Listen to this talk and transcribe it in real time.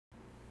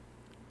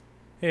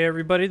Hey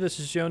everybody, this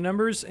is Joe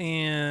Numbers,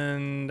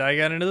 and I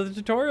got another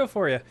tutorial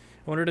for you. I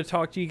wanted to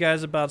talk to you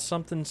guys about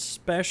something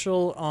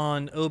special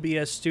on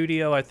OBS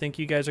Studio. I think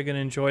you guys are going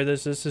to enjoy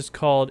this. This is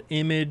called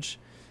Image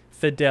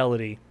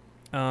Fidelity.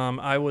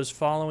 I was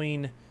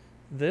following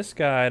this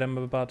guide I'm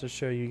about to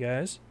show you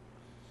guys.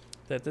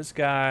 This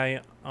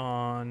guy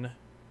on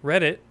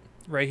Reddit,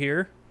 right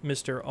here,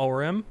 Mr.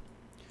 Orem,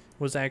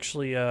 was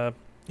actually,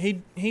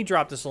 he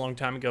dropped this a long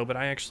time ago, but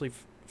I actually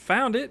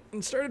found it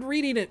and started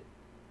reading it.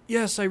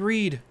 Yes, I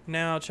read.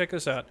 Now, check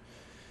this out.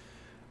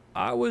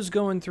 I was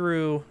going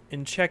through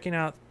and checking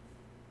out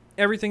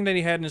everything that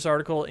he had in his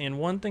article, and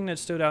one thing that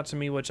stood out to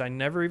me, which I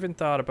never even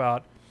thought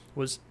about,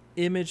 was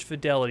image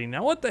fidelity.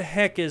 Now, what the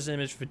heck is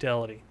image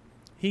fidelity?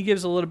 He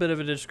gives a little bit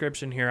of a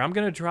description here. I'm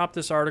going to drop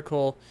this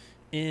article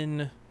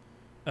in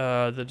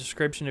the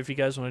description if you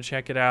guys want to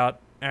check it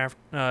out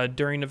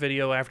during the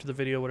video, after the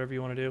video, whatever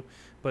you want to do.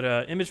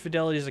 But image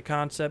fidelity is a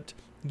concept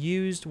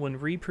used when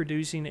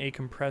reproducing a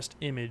compressed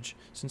image.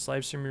 Since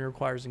live streaming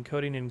requires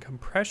encoding and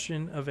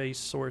compression of a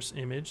source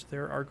image,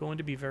 there are going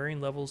to be varying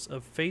levels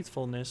of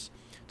faithfulness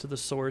to the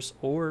source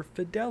or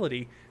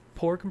fidelity.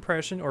 Poor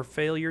compression or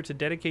failure to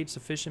dedicate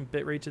sufficient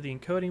bitrate to the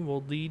encoding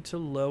will lead to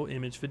low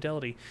image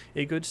fidelity.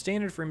 A good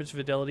standard for image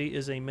fidelity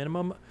is a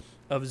minimum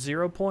of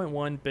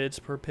 0.1 bits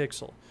per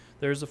pixel.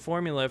 There is a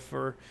formula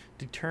for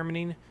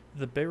determining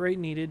the bitrate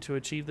needed to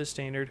achieve the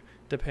standard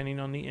depending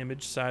on the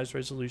image size,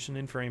 resolution,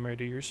 and frame rate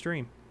of your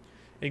stream.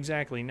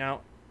 Exactly.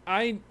 Now,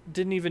 I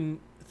didn't even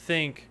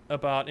think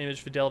about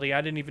image fidelity. I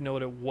didn't even know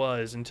what it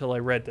was until I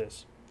read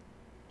this.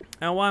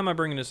 Now, why am I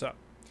bringing this up?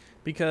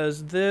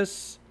 Because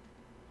this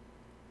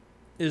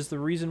is the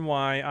reason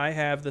why I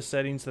have the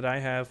settings that I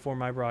have for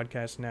my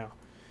broadcast now.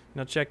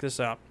 Now, check this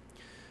out.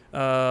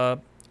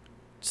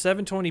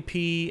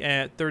 720p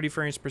at 30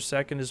 frames per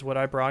second is what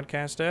I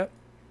broadcast at.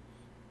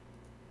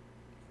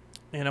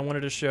 And I wanted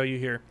to show you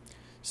here.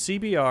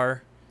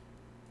 CBR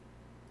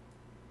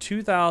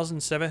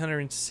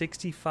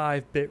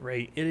 2765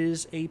 bitrate. It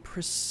is a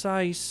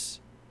precise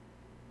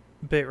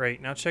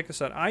bitrate. Now check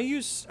this out. I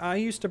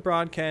used to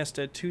broadcast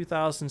at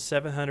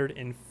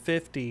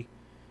 2750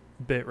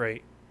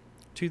 bitrate.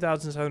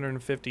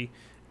 2750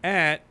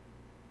 at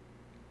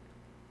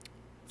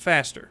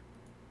faster.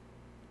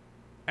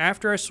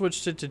 After I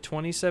switched it to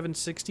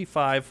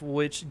 2765,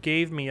 which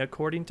gave me,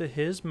 according to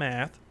his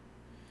math,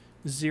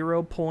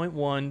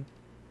 0.1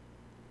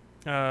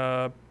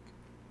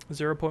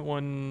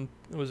 0.1,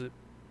 what was it,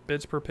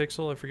 bits per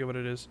pixel? I forget what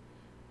it is.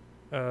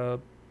 Yeah,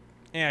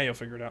 you'll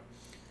figure it out.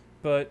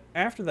 But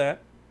after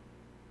that,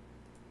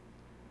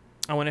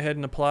 I went ahead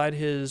and applied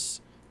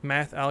his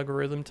math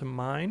algorithm to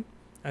mine.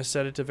 I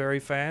set it to very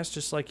fast,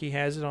 just like he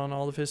has it on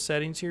all of his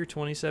settings here,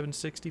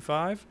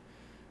 2765,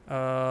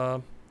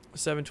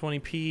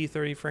 720p,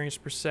 30 frames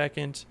per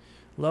second.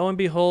 Lo and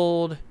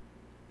behold,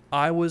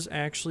 I was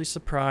actually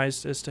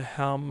surprised as to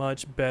how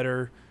much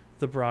better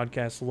the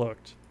broadcast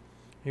looked.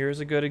 Here's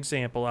a good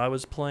example. I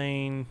was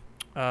playing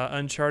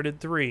Uncharted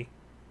 3,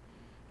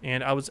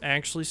 and I was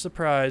actually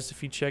surprised.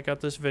 If you check out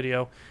this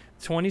video,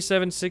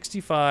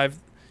 2765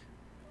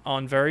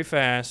 on very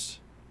fast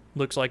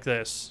looks like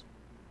this.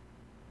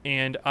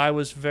 And I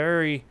was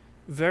very,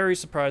 very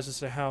surprised as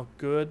to how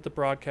good the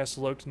broadcast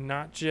looked,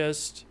 not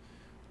just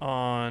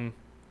on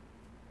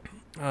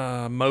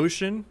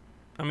motion.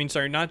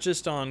 Not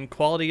just on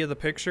quality of the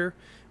picture,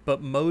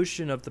 but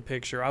motion of the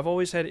picture. I've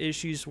always had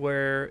issues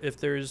where if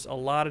there's a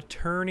lot of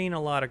turning, a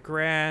lot of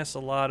grass, a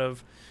lot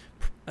of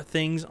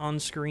things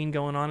on screen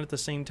going on at the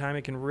same time,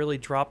 it can really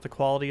drop the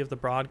quality of the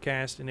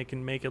broadcast and it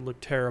can make it look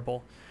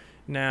terrible.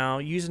 Now,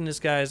 using this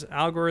guy's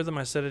algorithm,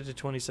 I set it to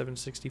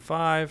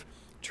 2765,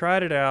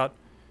 tried it out,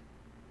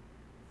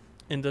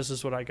 and this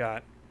is what I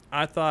got.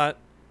 I thought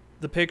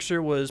the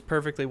picture was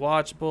perfectly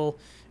watchable.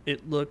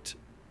 It looked,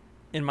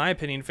 in my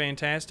opinion,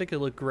 fantastic. It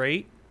looked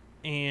great,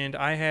 and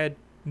I had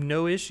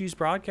no issues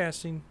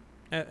broadcasting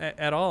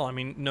at all. I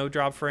mean, no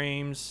drop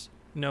frames,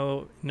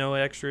 no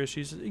extra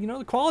issues. You know,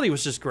 the quality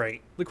was just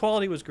great. The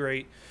quality was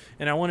great,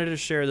 and I wanted to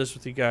share this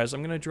with you guys.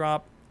 I'm going to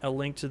drop a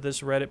link to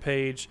this Reddit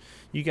page.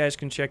 You guys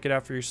can check it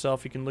out for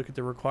yourself. You can look at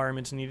the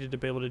requirements needed to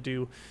be able to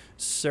do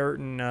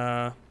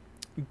certain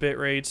bit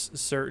rates,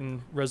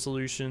 certain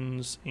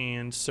resolutions,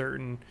 and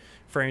certain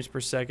frames per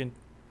second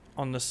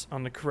on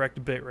the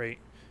correct bit rate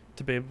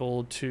to be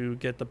able to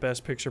get the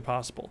best picture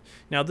possible.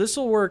 Now, this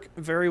will work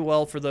very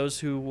well for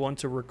those who want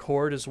to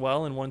record as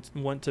well and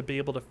want to be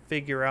able to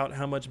figure out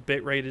how much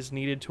bitrate is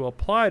needed to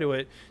apply to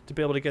it to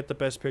be able to get the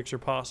best picture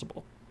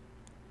possible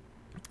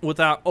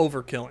without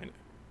overkilling it,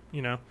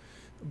 you know.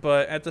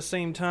 But at the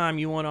same time,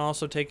 you want to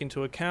also take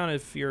into account,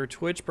 if you're a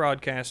Twitch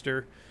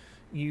broadcaster,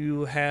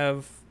 you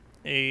have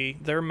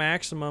their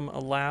maximum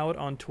allowed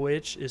on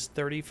Twitch is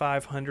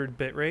 3500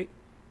 bitrate.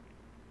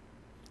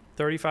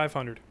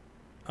 3500.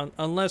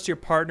 Unless you're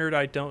partnered,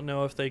 I don't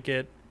know if they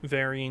get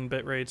varying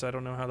bit rates. I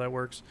don't know how that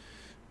works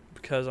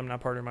because I'm not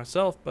partnered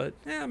myself, but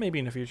maybe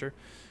in the future.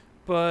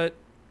 But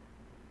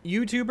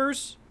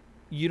YouTubers,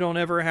 you don't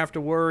ever have to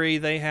worry.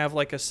 They have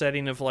like a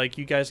setting of like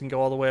you guys can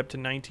go all the way up to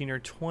 19 or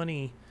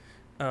 20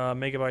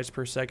 megabytes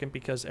per second,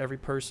 because every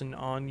person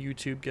on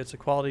YouTube gets a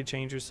quality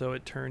changer, so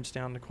it turns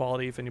down the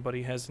quality if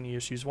anybody has any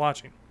issues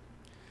watching.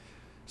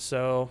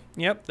 So,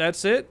 yep,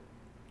 that's it.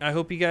 I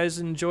hope you guys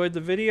enjoyed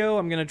the video.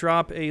 I'm going to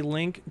drop a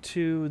link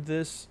to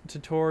this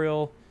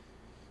tutorial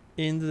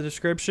in the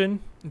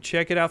description.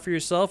 Check it out for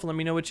yourself and let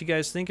me know what you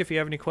guys think. If you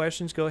have any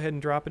questions, go ahead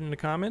and drop it in the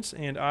comments,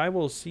 and I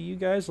will see you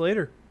guys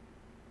later.